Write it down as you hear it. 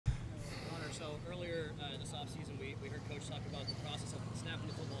offseason, we heard Coach talk about the process of snapping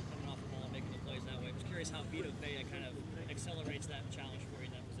the football, coming off the ball, and making the plays that way. I was curious how Vita Vea kind of accelerates that challenge for you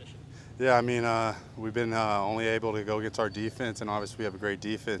in that position. Yeah, I mean, we've been only able to go against our defense, and obviously we have a great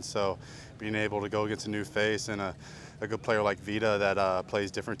defense. So being able to go against a new face and a good player like Vita that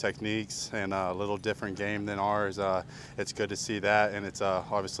plays different techniques and a little different game than ours, it's good to see that, and it's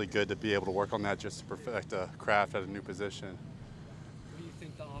obviously good to be able to work on that just to perfect a craft at a new position. What do you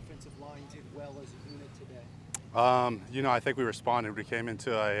think the offensive line did well as a unit today? You know, I think we responded. We came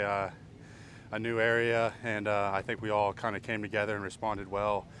into a new area, and I think we all kind of came together and responded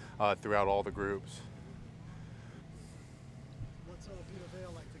well throughout all the groups. What's Vita Vea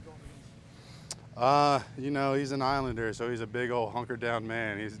like to go against? You know, he's an Islander, so he's a big old hunkered down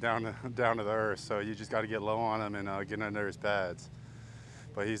man. He's down to the earth, so you just got to get low on him and get under his pads.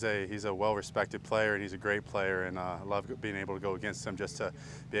 But he's a well-respected player, and he's a great player, and I love being able to go against him just to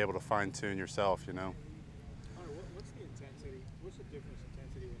be able to fine-tune yourself, you know. What's the intensity? What's the difference in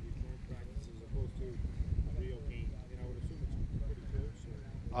intensity when you can practice as opposed to real game? You know, I would assume it's pretty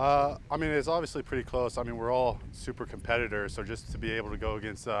close. I mean, it's obviously pretty close. I mean, we're all super competitors, so just to be able to go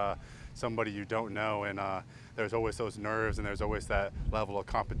against somebody you don't know, and there's always those nerves, and there's always that level of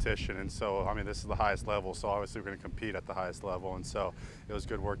competition. And so, I mean, this is the highest level, so obviously we're going to compete at the highest level, and so it was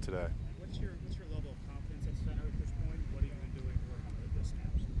good work today. What's your level of confidence at center at this point? What have you been doing for the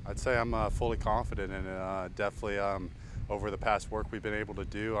snaps? I'd say I'm fully confident in it. Definitely over the past work we've been able to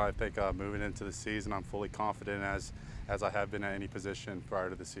do, I think moving into the season, I'm fully confident as I have been at any position prior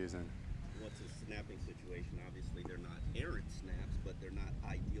to the season. What's a snapping situation? Obviously, they're not errant snaps, but they're not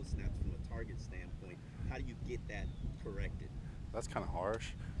ideal snaps from a target standpoint. How do you get that corrected? That's kind of harsh.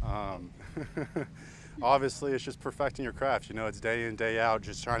 Obviously, it's just perfecting your craft. You know, it's day in, day out,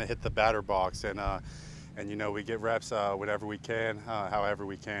 just trying to hit the batter box, and you know, we get reps whenever we can, however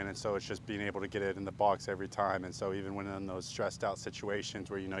we can, and so it's just being able to get it in the box every time. And so even when in those stressed out situations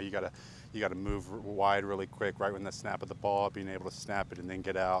where you know you gotta move wide really quick right when the snap of the ball, being able to snap it and then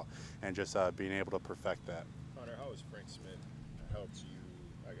get out, and just being able to perfect that. Connor, how has Frank Smith helped you,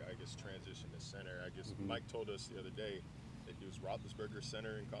 I guess, transition to center? I guess Mike told us the other day that he was Roethlisberger's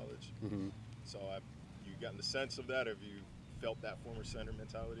center in college. So you gotten the sense of that? Have you felt that former center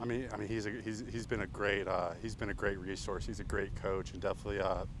mentality? I mean, he's been a great resource. He's a great coach, and definitely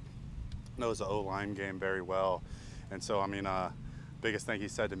knows the O-line game very well. And so, I mean, biggest thing he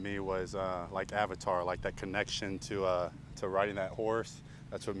said to me was like Avatar, like that connection to riding that horse.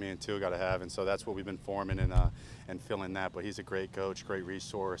 That's what me and Tua got to have, and so that's what we've been forming and feeling that. But he's a great coach, great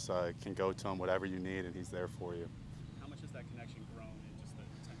resource. Can go to him whatever you need, and he's there for you. How much has that connection grown in just the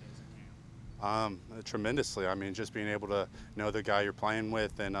 10 days of camp? Tremendously. I mean, just being able to know the guy you're playing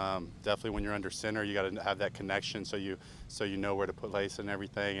with, and definitely when you're under center, you got to have that connection so you know where to put lace and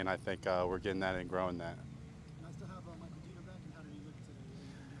everything. And I think we're getting that and growing that. Nice to have Michael Dieter back, and how did he look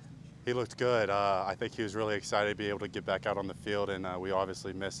today? He looked good. I think he was really excited to be able to get back out on the field, and we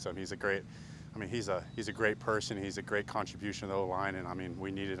obviously missed him. He's a great. I mean, he's a great person. He's a great contribution to the line, and I mean,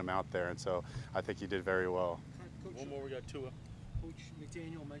 we needed him out there, and so I think he did very well. Coach, One more, we got Tua. Coach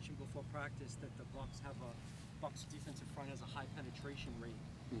McDaniel mentioned before practice that the Bucs defensive front has a high penetration rate.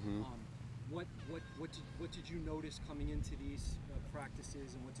 What did you notice coming into these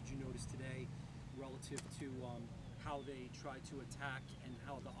practices, and what did you notice today relative to how they try to attack and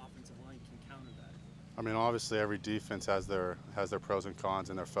how the offensive line can counter that? I mean, obviously every defense has their pros and cons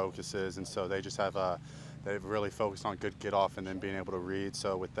and their focuses, and so they just have they've really focused on good get off and then being able to read.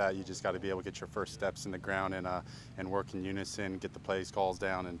 So with that, you just got to be able to get your first steps in the ground and work in unison, get the plays calls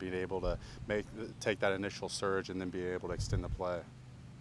down, and being able to take that initial surge and then be able to extend the play.